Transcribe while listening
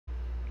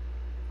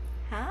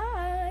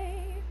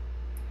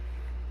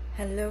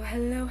Hello,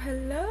 hello,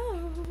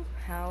 hello.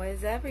 How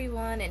is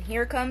everyone? And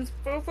here comes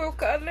Foo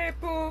Cuddly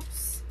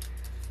Poops.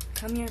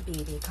 Come here,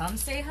 baby. Come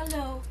say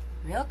hello.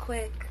 Real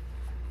quick.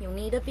 You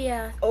need a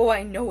bath. Oh,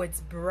 I know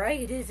it's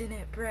bright, isn't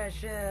it,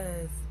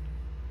 precious?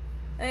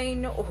 I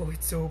know. Oh,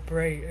 it's so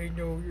bright. I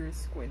know you're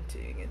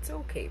squinting. It's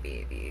okay,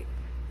 baby.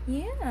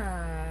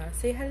 Yeah.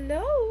 Say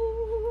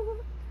hello.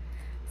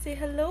 Say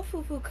hello,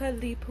 Foo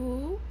Cuddly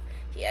Poo.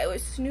 Yeah, I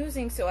was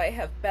snoozing, so I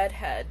have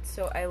bedhead,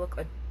 so I look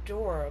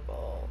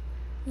adorable.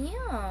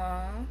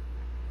 Yeah.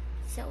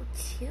 So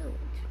cute.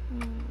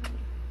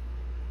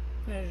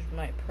 This is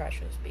my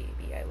precious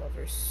baby. I love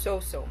her so,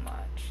 so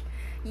much.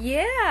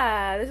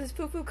 Yeah, this is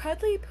Foo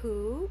Cuddly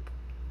Poop.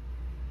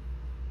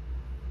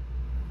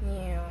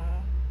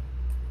 Yeah.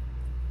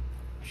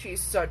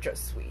 She's such a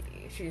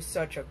sweetie. She's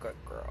such a good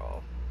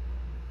girl.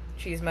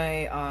 She's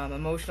my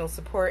emotional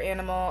support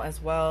animal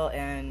as well,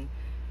 and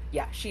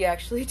yeah, she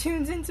actually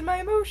tunes into my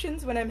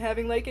emotions when I'm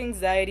having like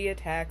anxiety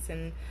attacks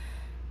and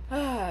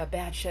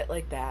bad shit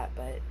like that,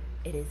 but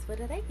it is what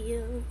it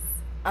is.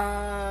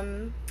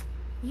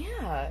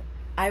 Yeah,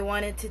 I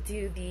wanted to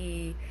do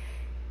the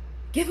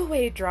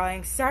giveaway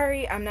drawing.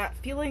 Sorry, I'm not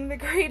feeling the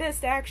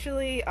greatest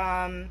actually.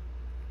 About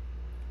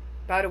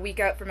a week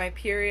out from my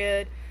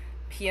period,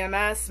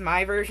 PMS,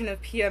 my version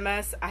of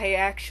PMS, I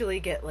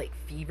actually get like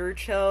fever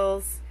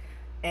chills,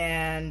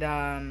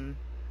 and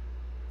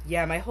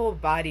yeah, my whole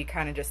body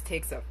kind of just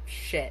takes a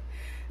shit.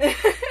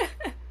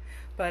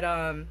 But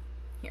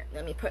here,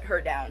 let me put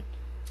her down.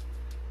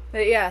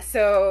 But yeah,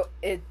 so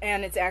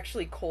it's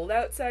actually cold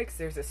outside because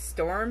there's a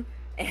storm,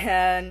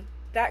 and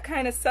that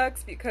kind of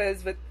sucks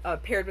because with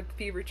paired with the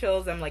fever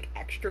chills, I'm like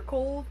extra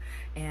cold,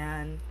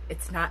 and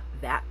it's not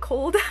that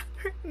cold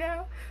right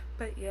now.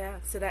 But yeah,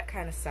 so that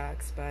kind of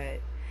sucks. But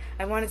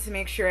I wanted to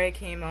make sure I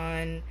came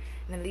on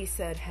and at least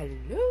said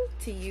hello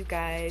to you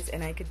guys,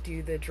 and I could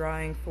do the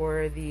drawing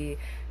for the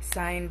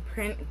sign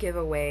print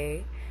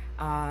giveaway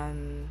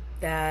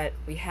that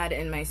we had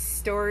in my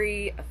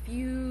story a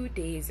few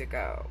days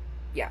ago.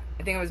 Yeah,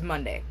 I think it was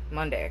Monday,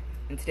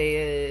 and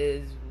today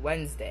is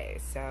Wednesday,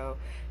 so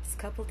just a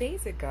couple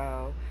days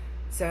ago.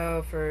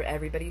 So for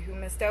everybody who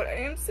missed out, I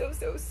am so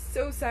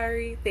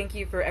sorry. Thank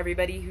you for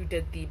everybody who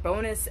did the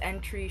bonus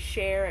entry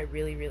share. I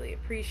really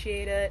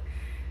appreciate it.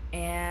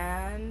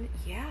 And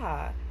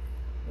yeah,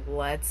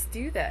 let's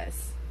do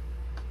this.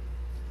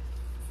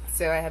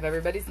 So I have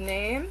everybody's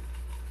name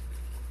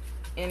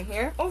in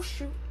here. Oh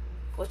shoot,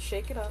 let's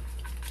shake it up.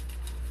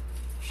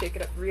 Shake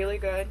it up really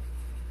good.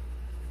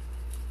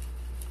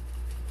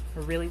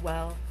 Really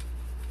well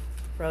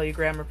for all you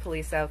grammar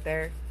police out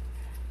there.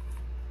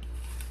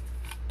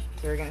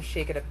 So we're gonna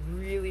shake it up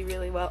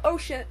really well. Oh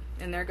shit,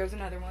 and there goes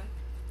another one,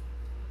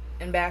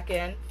 and back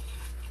in,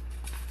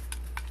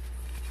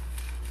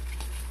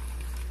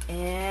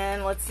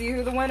 and let's see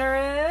who the winner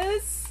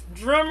is.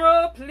 Drum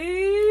roll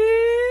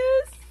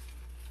please.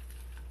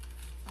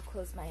 I'll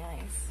close my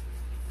eyes,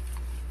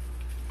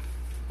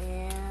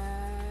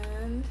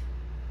 and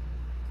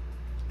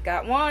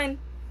got one.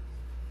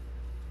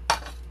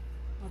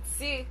 Let's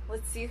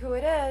see who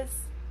it is.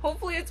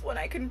 Hopefully it's one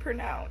I can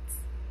pronounce.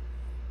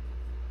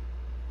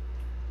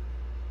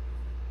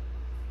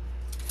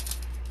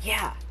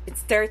 Yeah, it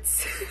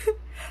starts.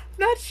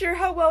 Not sure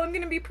how well I'm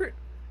gonna be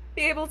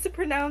able to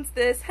pronounce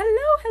this.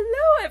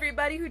 Hello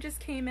everybody who just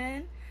came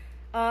in.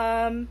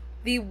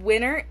 The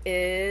winner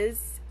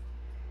is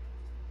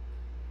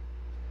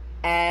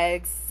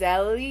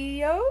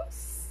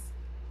Axelios,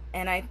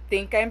 and I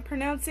think I'm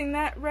pronouncing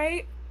that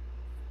right.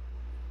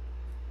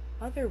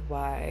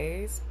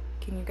 Otherwise,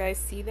 can you guys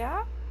see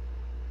that?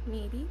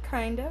 Maybe,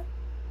 kinda.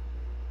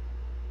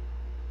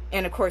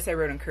 And of course I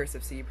wrote in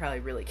cursive, so you probably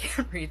really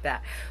can't read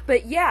that.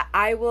 But yeah,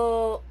 I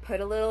will put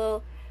a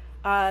little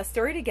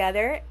story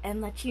together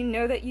and let you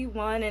know that you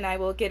won, and I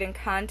will get in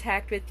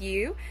contact with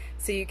you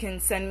so you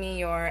can send me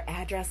your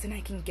address and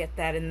I can get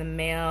that in the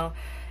mail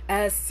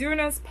as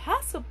soon as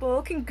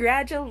possible.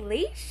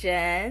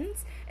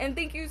 Congratulations! And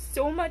thank you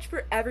so much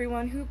for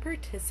everyone who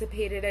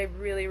participated. I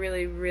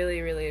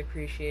really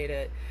appreciate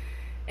it.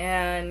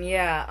 And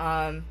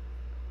yeah,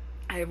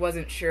 I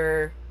wasn't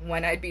sure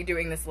when I'd be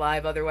doing this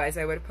live, otherwise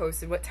I would have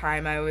posted what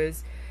time I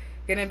was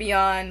gonna be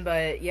on,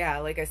 but yeah,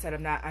 like I said,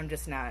 I'm not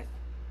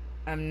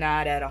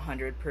at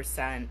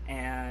 100%,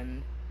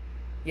 and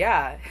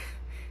yeah,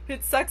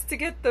 it sucks to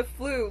get the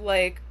flu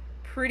like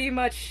pretty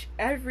much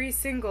every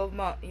single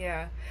month.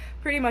 Yeah,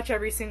 pretty much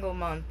every single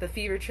month. The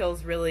fever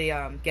chills really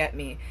get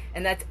me,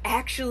 and that's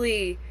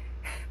actually,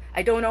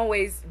 I don't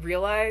always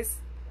realize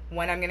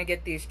when I'm gonna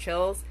get these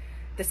chills.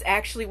 That's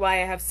actually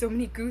why I have so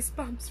many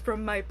goosebumps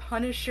from my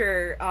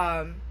Punisher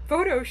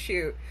photo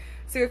shoot.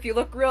 So if you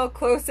look real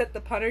close at the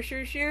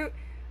Punisher shoot,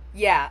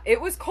 yeah, it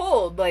was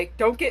cold, like,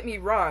 don't get me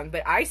wrong,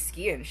 but I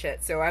ski and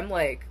shit, so I'm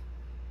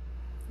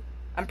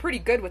pretty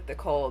good with the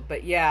cold.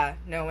 But yeah,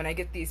 no, when I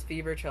get these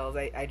fever chills,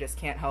 I just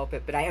can't help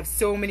it. But I have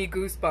so many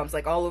goosebumps,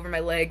 like, all over my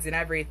legs and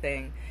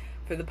everything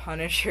for the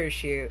Punisher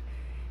shoot.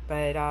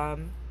 But,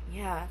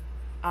 yeah.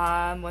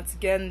 Once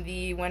again,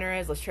 the winner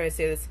is, let's try to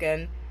say this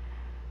again,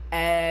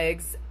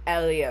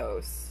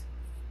 Exelios.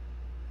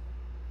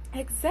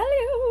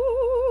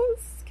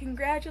 Exelios!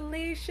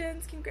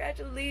 Congratulations,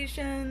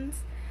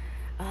 congratulations.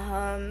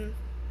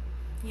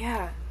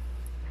 Yeah.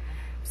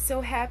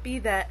 So happy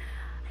that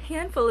a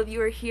handful of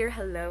you are here.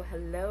 Hello,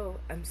 hello.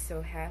 I'm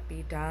so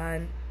happy,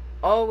 Don.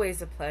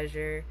 Always a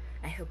pleasure.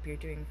 I hope you're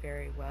doing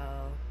very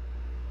well.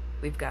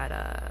 We've got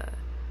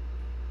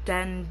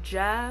Den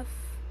Jeff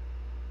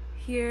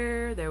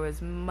here. There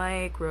was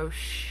Mike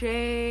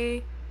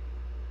Roche.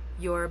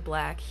 Your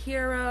Black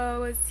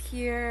Hero is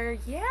here.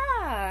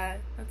 Yeah,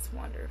 that's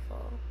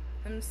wonderful.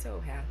 I'm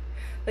so happy.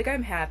 Like,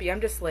 I'm happy.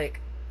 I'm just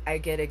like, I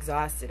get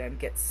exhausted. I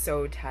get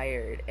so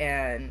tired.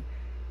 And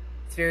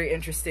it's very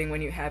interesting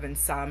when you have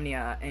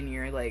insomnia and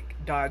you're like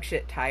dog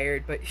shit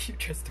tired, but you're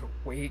just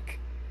awake.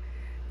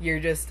 You're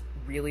just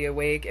really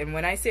awake. And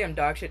when I say I'm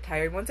dog shit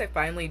tired, once I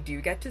finally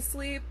do get to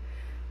sleep,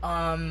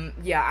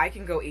 yeah, I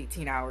can go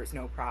 18 hours,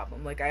 no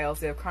problem. Like, I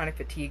also have chronic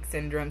fatigue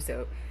syndrome,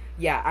 so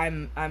yeah,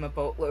 I'm a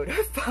boatload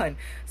of fun.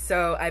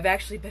 So I've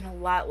actually been a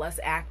lot less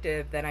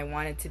active than I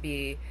wanted to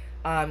be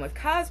with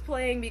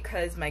cosplaying,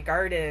 because my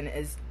garden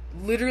is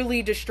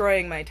literally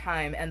destroying my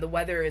time and the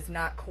weather is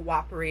not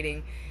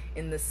cooperating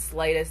in the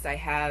slightest. I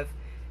have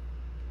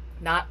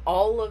not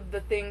all of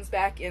the things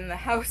back in the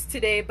house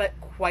today, but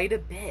quite a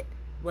bit.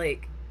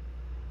 Like,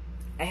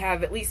 I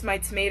have at least my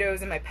tomatoes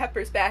and my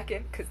peppers back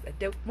in because I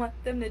don't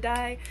want them to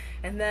die.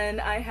 And then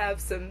I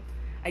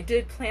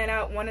did plan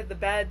out one of the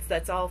beds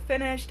that's all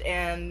finished,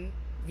 and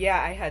yeah,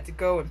 I had to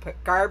go and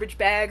put garbage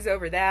bags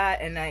over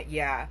that, and I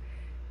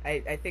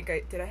think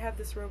did I have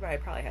this robe on? I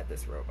probably had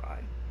this robe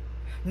on.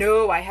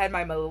 No, I had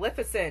my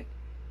Maleficent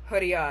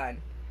hoodie on.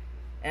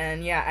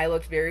 And yeah, I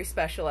looked very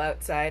special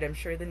outside. I'm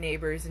sure the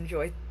neighbors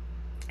enjoyed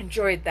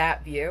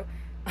that view.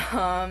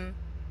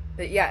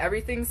 But yeah,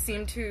 everything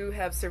seemed to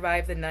have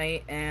survived the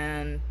night,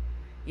 and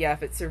yeah,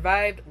 if it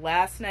survived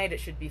last night, it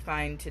should be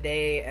fine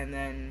today, and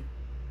then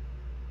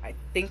I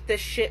think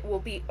this shit will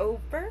be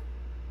over,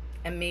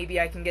 and maybe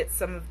I can get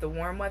some of the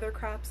warm weather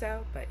crops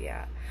out. But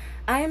yeah,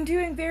 I am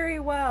doing very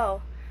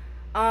well.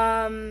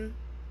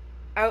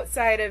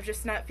 Outside of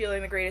just not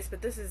feeling the greatest,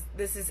 but this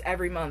is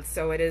every month,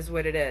 so it is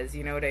what it is.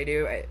 You know what I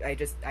do?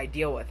 I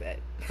deal with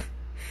it.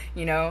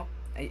 You know,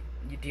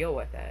 you deal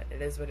with it.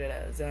 It is what it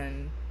is.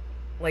 And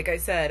like I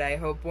said, I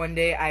hope one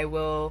day I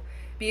will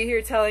be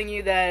here telling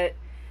you that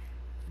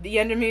the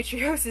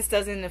endometriosis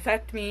doesn't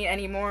affect me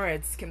anymore.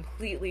 It's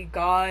completely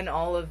gone.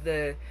 All of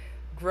the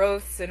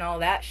growths and all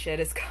that shit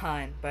is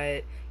gone.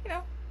 But, you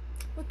know,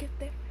 we'll get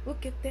there. We'll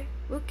get there.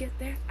 We'll get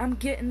there. I'm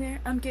getting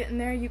there. I'm getting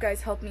there. You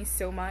guys help me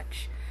so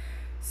much.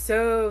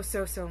 So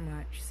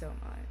much.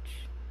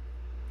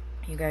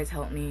 You guys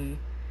help me.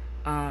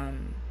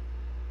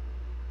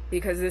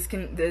 Because this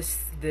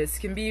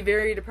can be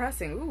very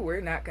depressing. Ooh,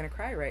 we're not gonna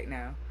cry right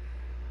now.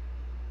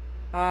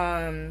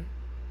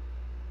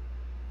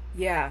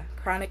 Yeah,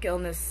 chronic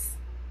illness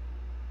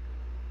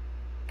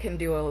can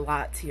do a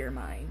lot to your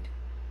mind.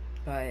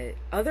 But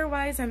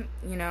otherwise, I'm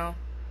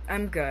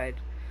good.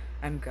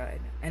 I'm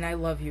good. And I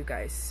love you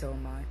guys so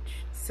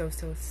much. So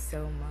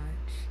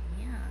much.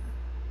 Yeah.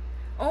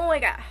 Oh, I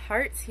got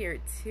hearts here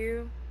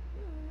too.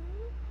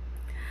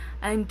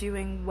 I'm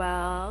doing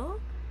well.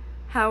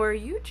 How are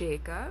you,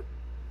 Jacob?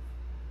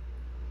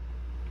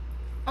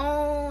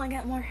 Oh, I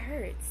got more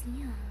hearts.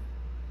 Yeah.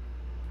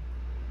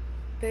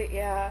 But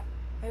yeah,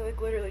 I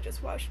like literally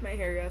just washed my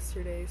hair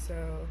yesterday,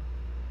 so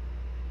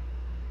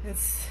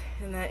it's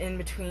in that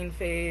in-between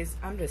phase.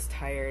 I'm just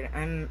tired.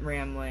 I'm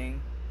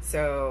rambling.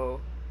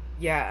 So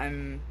yeah,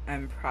 I'm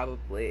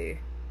probably...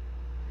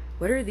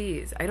 What are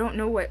these? I don't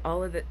know what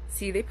all of the...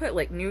 See, they put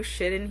like new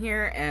shit in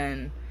here,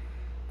 and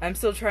I'm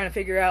still trying to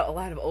figure out a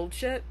lot of old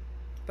shit,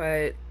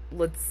 but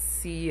let's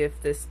see if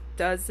this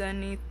does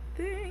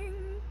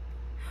anything.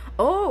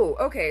 Oh,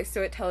 okay,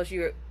 so it tells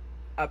you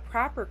a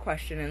proper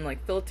question and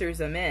like filters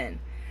them in.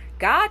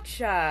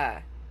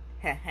 Gotcha.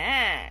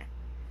 Haha.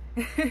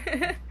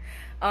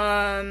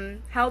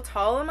 How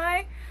tall am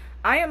I?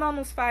 I am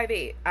almost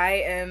 5'8". I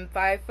am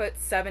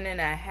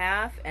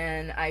 5'7.5",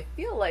 and I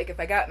feel like if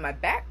I got my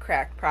back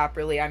cracked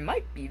properly, I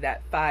might be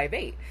that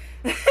 5'8".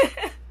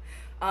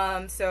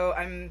 So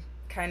I'm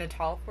kind of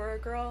tall for a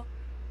girl.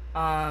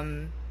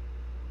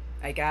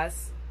 I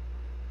guess.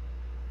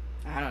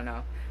 I don't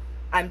know.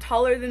 I'm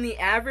taller than the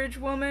average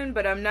woman,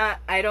 but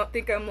I don't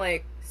think I'm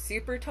like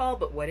super tall,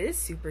 but what is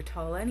super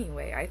tall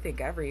anyway? I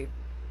think every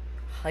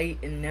height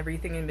and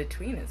everything in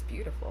between is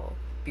beautiful.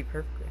 Be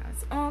perfectly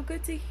honest. Oh,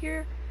 good to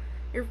hear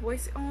your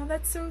voice. Oh,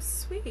 that's so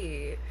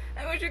sweet.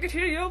 I wish I could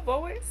hear your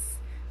voice.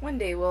 One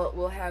day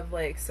we'll have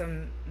like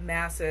some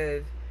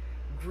massive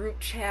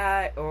group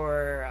chat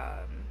or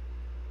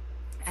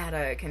at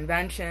a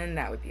convention.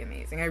 That would be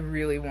amazing. I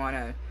really want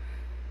to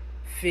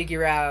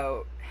figure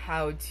out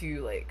how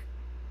to, like,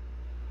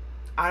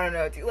 I don't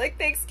know, do like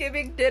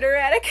Thanksgiving dinner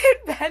at a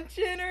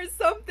convention or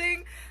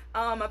something,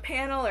 a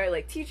panel, or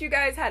like teach you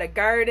guys how to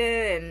garden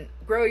and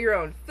grow your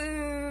own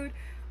food.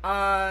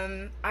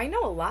 I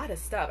know a lot of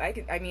stuff.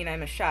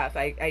 I'm a chef.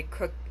 I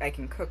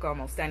can cook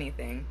almost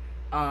anything.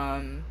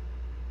 I'm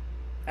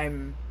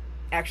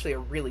actually a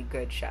really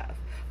good chef.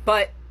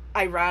 But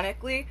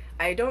ironically,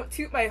 I don't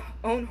toot my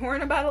own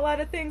horn about a lot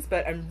of things,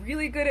 but I'm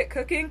really good at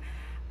cooking.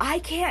 I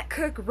can't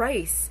cook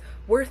rice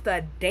worth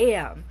a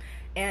damn.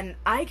 And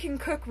I can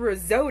cook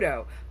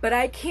risotto, but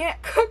I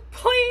can't cook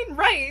plain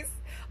rice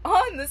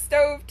on the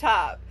stove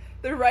top.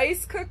 The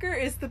rice cooker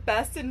is the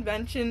best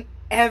invention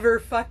ever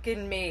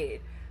fucking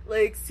made.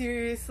 Like,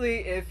 seriously,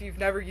 if you've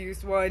never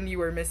used one, you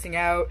are missing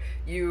out.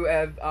 You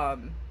have,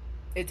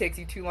 it takes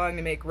you too long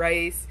to make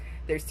rice.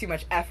 There's too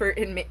much effort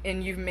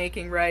in you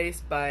making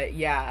rice, but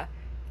yeah.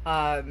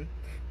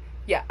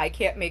 Yeah, I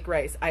can't make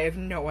rice. I have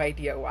no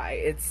idea why.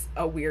 It's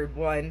a weird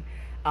one.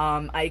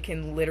 I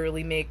can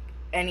literally make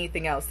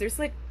anything else. There's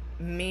like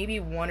maybe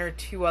one or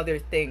two other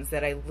things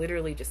that I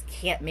literally just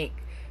can't make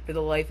for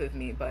the life of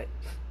me, but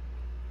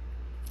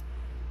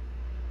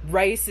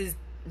rice is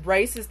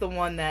the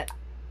one that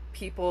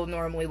people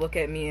normally look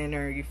at me and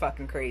are you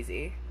fucking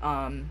crazy.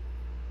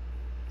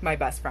 My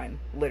best friend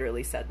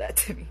literally said that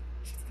to me.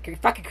 She's like, are you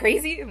fucking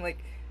crazy? I'm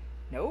like,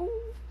 no,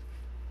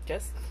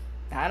 just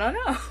I don't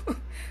know.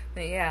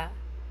 But yeah.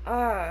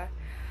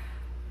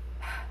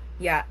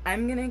 Yeah,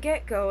 I'm gonna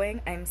get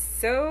going. I'm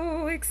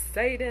so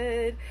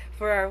excited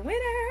for our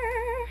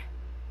winner,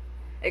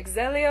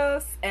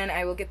 Exelios, and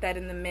I will get that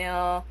in the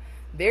mail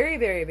very,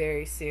 very,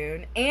 very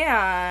soon.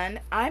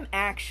 And I'm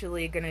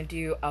actually gonna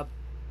do a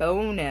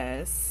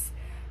bonus.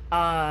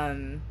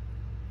 Not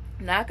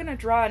gonna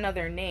draw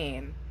another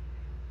name,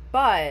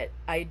 but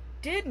I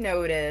did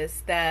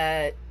notice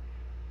that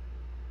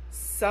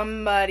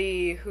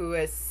somebody who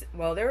has,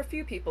 well, there are a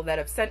few people that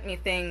have sent me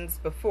things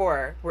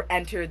before were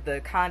entered the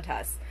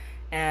contest,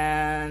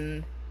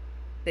 and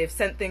they've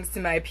sent things to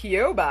my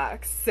P.O.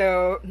 box,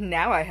 so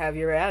now I have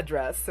your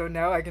address, so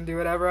now I can do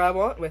whatever I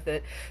want with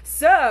it.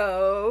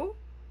 So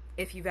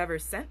if you've ever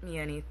sent me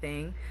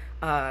anything,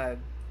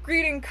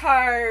 greeting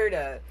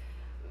card,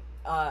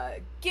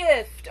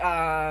 gift,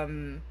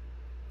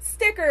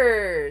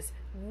 stickers,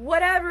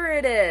 whatever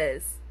it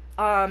is,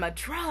 a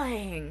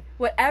drawing,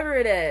 whatever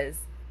it is,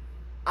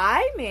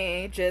 I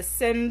may just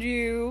send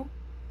you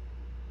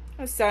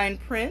a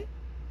signed print,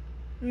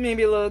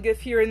 maybe a little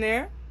gift here and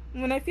there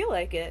when I feel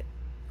like it.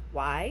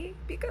 Why?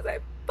 Because I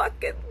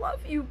fucking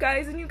love you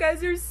guys, and you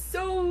guys are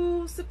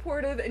so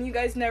supportive, and you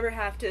guys never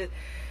have to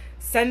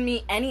send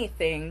me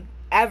anything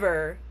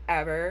ever,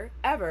 ever,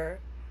 ever.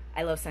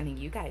 I love sending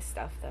you guys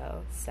stuff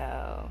though,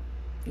 so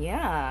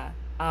yeah.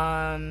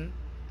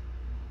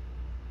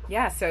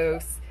 Yeah, so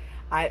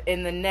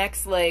in the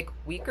next like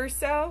week or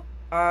so,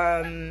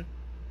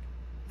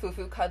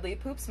 Fufu Cuddly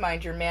Poops,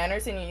 mind your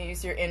manners and you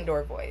use your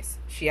indoor voice.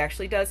 She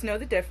actually does know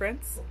the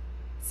difference,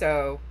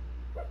 so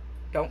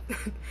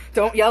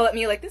don't yell at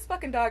me like this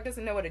fucking dog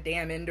doesn't know what a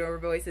damn indoor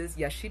voice is.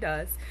 Yes, she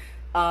does.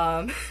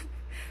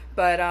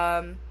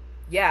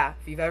 Yeah,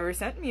 if you've ever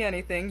sent me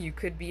anything, you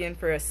could be in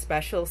for a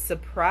special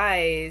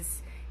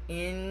surprise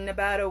in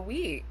about a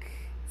week.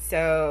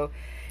 So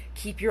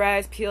keep your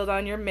eyes peeled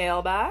on your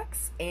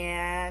mailbox,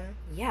 and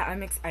yeah,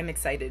 I'm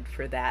excited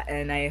for that,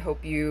 and I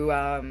hope you.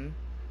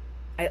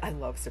 I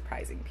love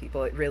surprising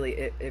people. It really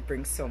it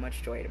brings so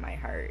much joy to my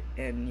heart,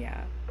 and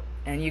yeah,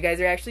 and you guys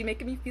are actually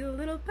making me feel a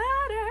little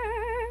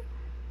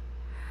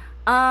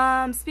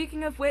better.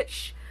 Speaking of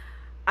which,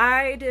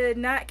 I did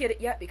not get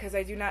it yet because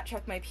I do not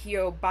check my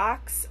P.O.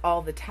 box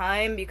all the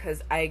time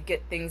because I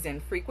get things in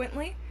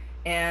frequently,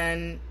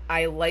 and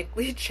I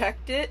likely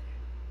checked it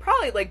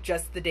probably like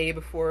just the day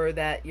before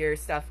that your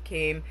stuff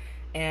came,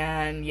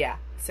 and yeah,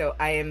 so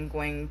I am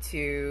going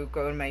to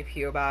go in my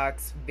P.O.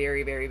 box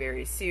very, very,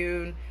 very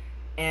soon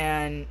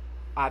and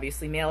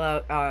obviously mail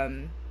out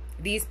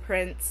these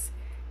prints,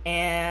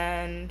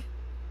 and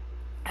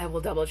I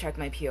will double check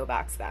my P.O.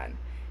 box then.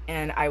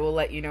 And I will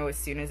let you know as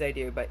soon as I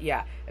do. But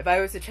yeah, if I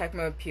was to check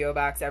my P.O.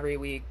 box every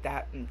week,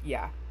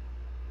 yeah.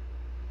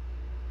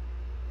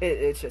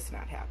 It's just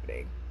not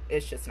happening.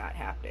 It's just not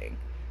happening.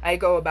 I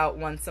go about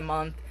once a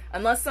month,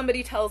 unless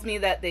somebody tells me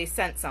that they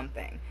sent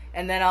something.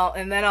 And then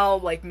I'll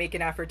like make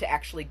an effort to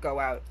actually go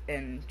out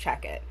and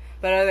check it.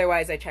 But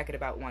otherwise I check it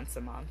about once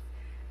a month.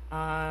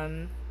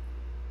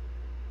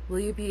 Will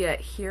you be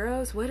at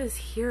Heroes? What is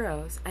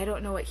Heroes? I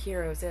don't know what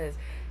Heroes is.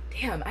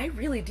 Damn, I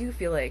really do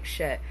feel like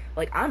shit.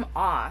 Like, I'm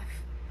off.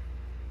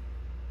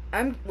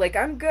 I'm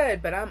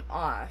good, but I'm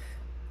off.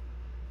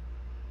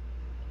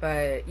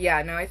 But,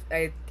 yeah, no,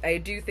 I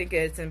do think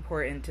it's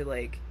important to,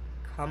 like,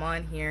 come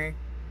on here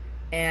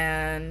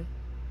and,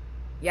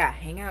 yeah,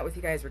 hang out with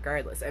you guys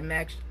regardless. I'm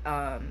actually,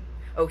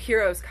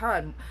 Heroes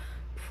Con.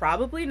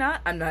 Probably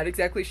not. I'm not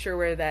exactly sure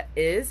where that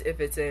is. If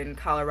it's in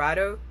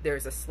Colorado,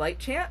 there's a slight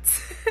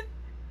chance.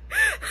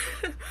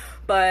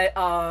 But,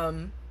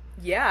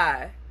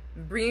 yeah.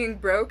 Being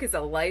broke is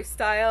a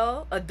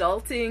lifestyle.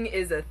 Adulting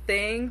is a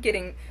thing.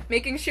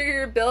 Making sure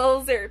your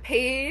bills are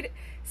paid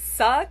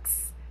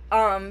sucks.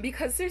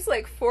 Because there's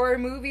like 4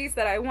 movies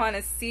that I want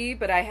to see,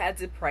 but I had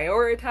to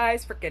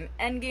prioritize freaking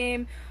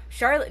Endgame.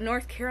 Charlotte,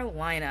 North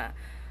Carolina.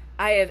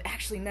 I have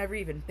actually never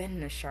even been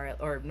to Charlotte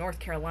or North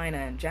Carolina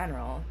in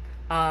general.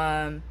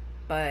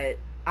 But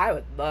I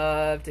would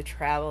love to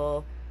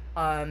travel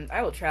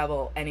I will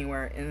travel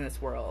anywhere in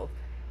this world.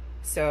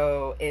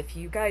 So if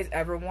you guys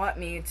ever want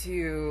me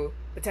to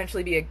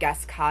potentially be a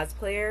guest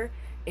cosplayer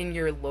in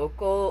your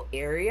local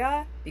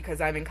area,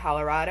 because I'm in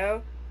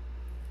Colorado,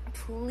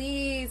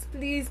 please,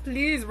 please,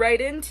 please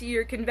write into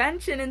your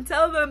convention and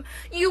tell them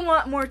you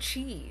want more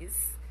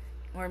cheese.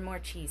 Or more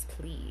cheese,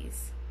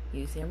 please.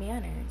 Use your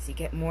manners. You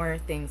get more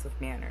things with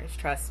manners,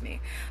 trust me.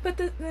 But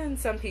then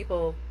some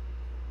people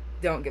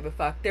don't give a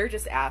fuck. They're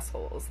just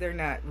assholes. They're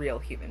not real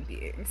human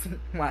beings.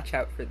 Watch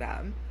out for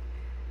them.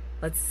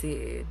 Let's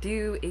see.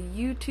 Do a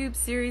YouTube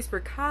series for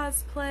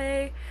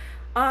cosplay.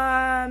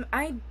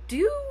 I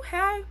do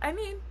have, I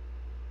mean,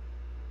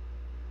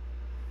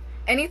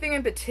 anything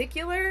in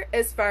particular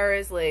as far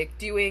as like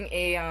doing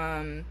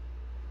a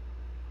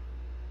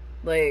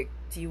like,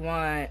 do you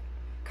want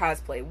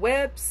cosplay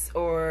whips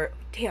or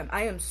damn,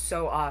 I am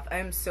so off. I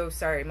am so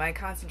sorry. My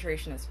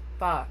concentration is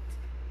fucked.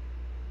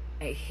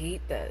 I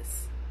hate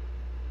this.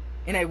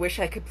 And I wish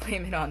I could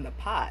blame it on the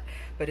pot,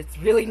 but it's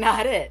really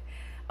not it.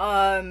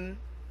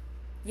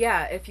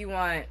 Yeah, if you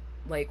want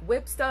like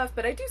whip stuff,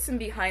 but I do some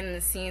behind the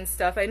scenes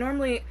stuff. I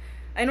normally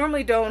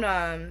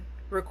don't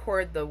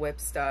record the whip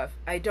stuff.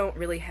 I don't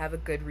really have a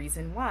good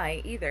reason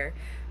why either.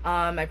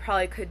 I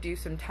probably could do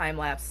some time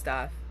lapse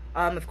stuff.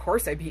 Of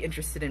course I'd be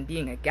interested in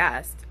being a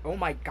guest. Oh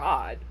my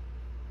god.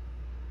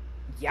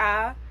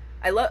 Yeah.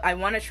 I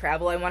want to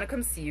travel. I want to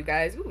come see you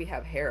guys. Ooh, we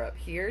have hair up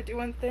here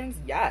doing things.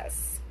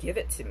 Yes. Give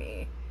it to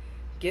me.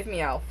 Give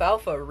me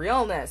alfalfa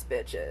realness,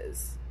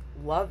 bitches.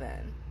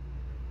 Lovin'.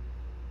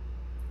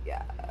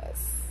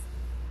 Yes.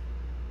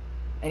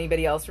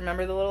 Anybody else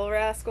remember the Little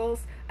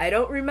Rascals? I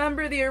don't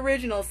remember the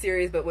original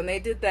series, but when they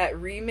did that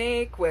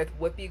remake with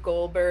Whoopi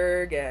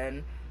Goldberg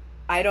and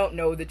I don't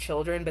know the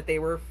children, but they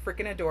were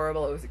freaking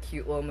adorable. It was a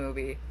cute little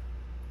movie.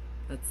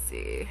 Let's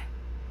see.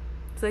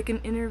 It's like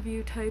an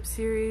interview type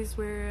series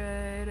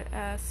where I'd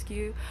ask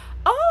you,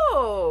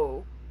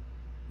 oh,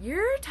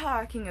 you're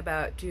talking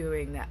about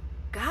doing that.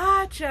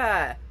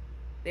 Gotcha.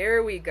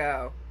 There we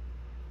go.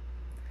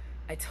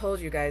 I told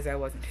you guys I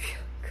wasn't feeling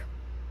good.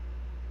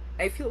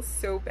 I feel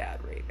so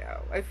bad right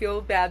now. I feel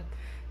bad,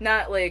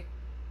 not like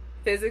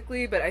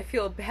physically, but I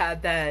feel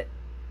bad that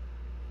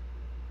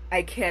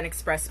I can't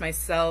express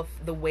myself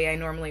the way I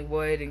normally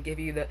would and give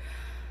you the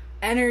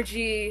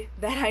energy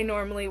that I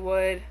normally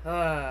would.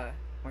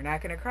 We're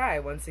not gonna cry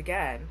once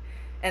again.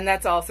 And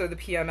that's also the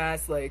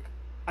PMS, like,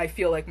 I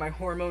feel like my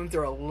hormones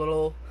are a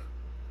little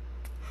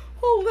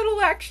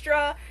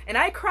extra. And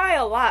I cry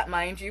a lot,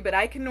 mind you, but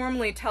I can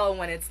normally tell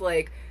when it's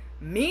like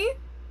me,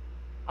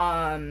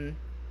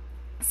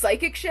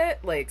 psychic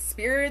shit, like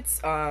spirits,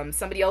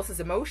 somebody else's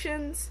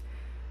emotions,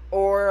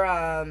 or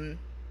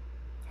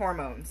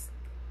hormones.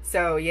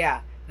 So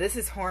yeah, this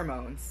is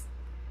hormones.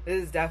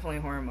 This is definitely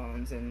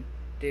hormones. And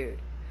dude,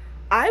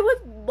 I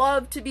would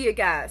love to be a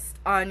guest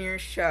on your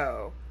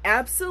show.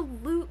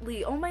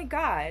 Absolutely. Oh my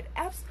god.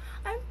 I'm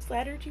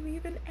flattered you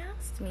even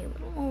asked me.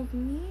 Little old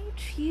me,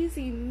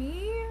 cheesy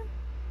me,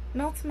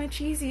 melts my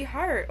cheesy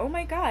heart. Oh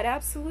my god,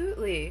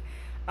 absolutely.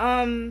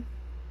 DM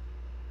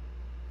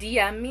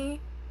me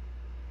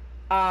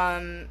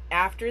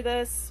after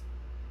this.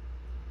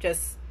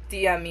 Just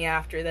DM me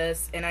after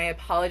this, and I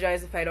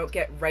apologize if I don't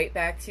get right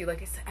back to you.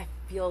 Like I said, I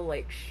feel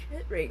like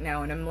shit right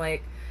now, and I'm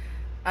like,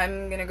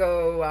 I'm gonna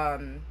go,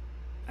 I'm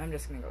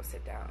just gonna go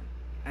sit down.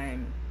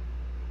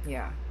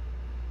 Yeah.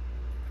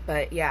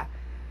 But yeah.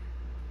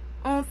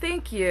 Oh,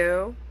 thank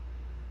you.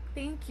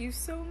 Thank you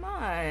so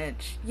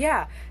much.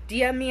 Yeah,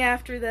 DM me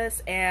after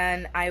this,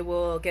 and I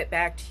will get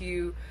back to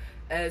you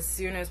as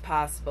soon as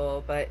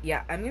possible. But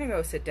yeah, I'm gonna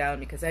go sit down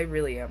because I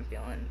really am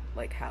feeling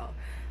like hell.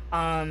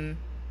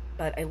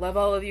 But I love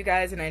all of you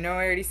guys, and I know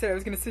I already said I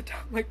was gonna sit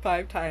down like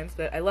 5 times,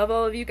 but I love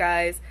all of you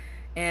guys,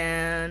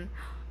 and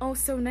oh,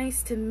 so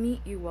nice to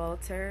meet you,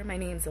 Walter. My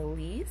name's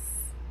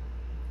Elise.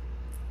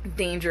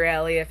 Danger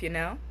Alley, if you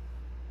know.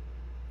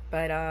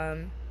 But,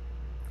 oh,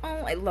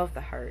 I love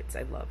the hearts.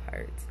 I love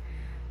hearts.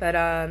 But,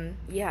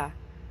 yeah.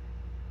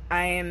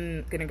 I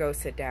am gonna go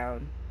sit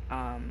down.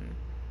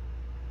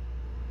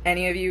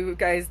 Any of you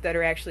guys that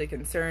are actually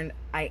concerned,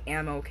 I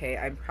am okay.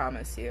 I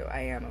promise you,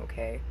 I am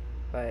okay.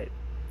 But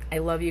I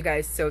love you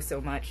guys so,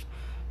 so much.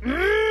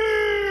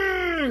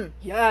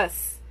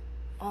 Yes!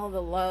 All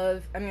the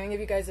love. I'm gonna give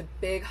you guys a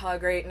big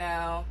hug right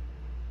now.